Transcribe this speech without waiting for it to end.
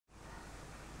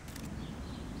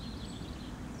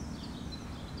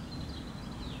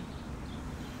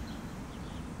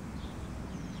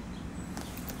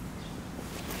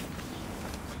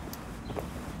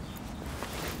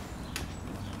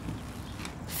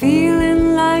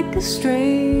Feeling like a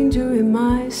stranger in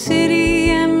my city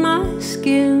and my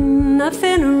skin.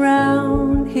 Nothing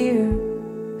around here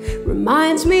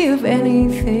reminds me of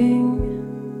anything.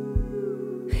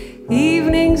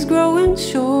 Evenings growing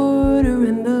shorter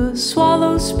and the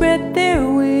swallows spread their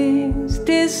wings.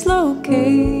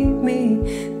 Dislocate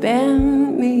me,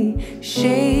 bend me,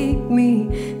 shake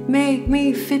me, make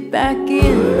me fit back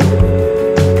in.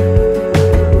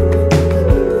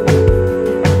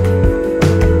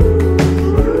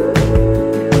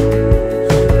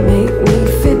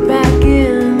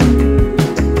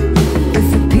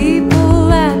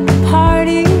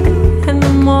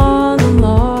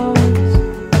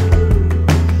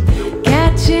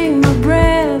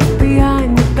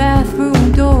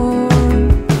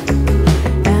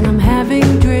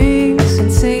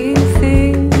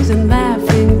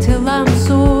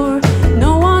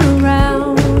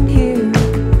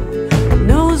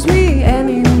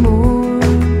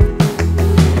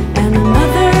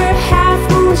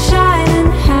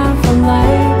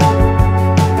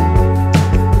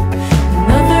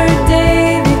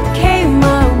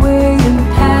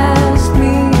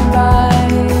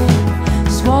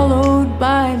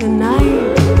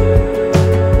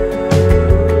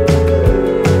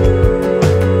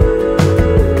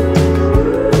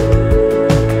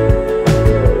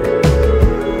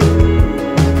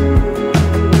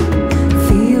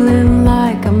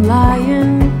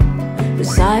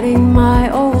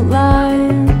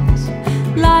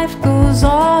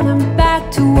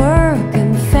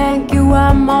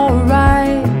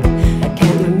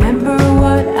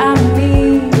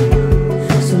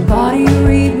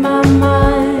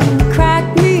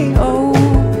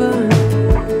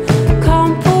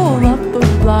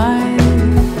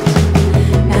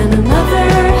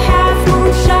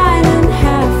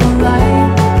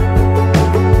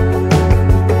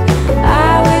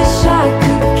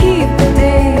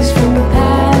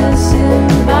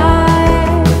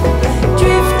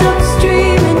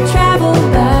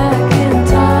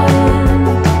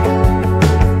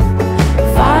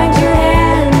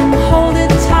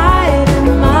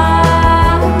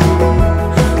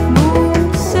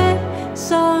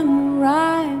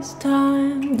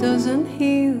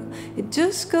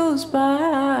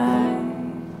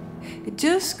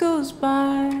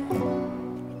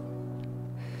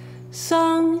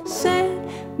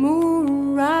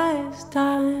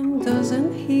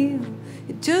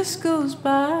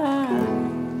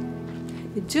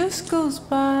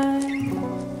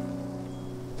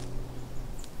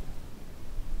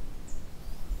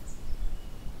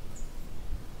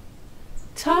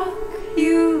 Tuck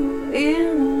you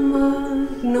in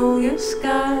magnolia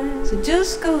skies. It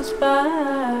just goes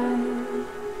by.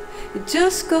 It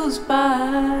just goes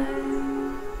by.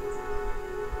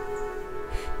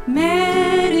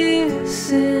 Medicine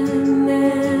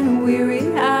and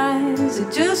weary eyes.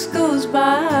 It just goes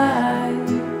by.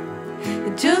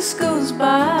 It just goes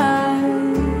by.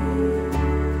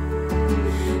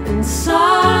 And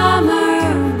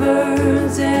summer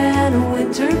birds and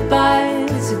winter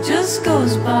bites. It just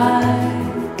goes by.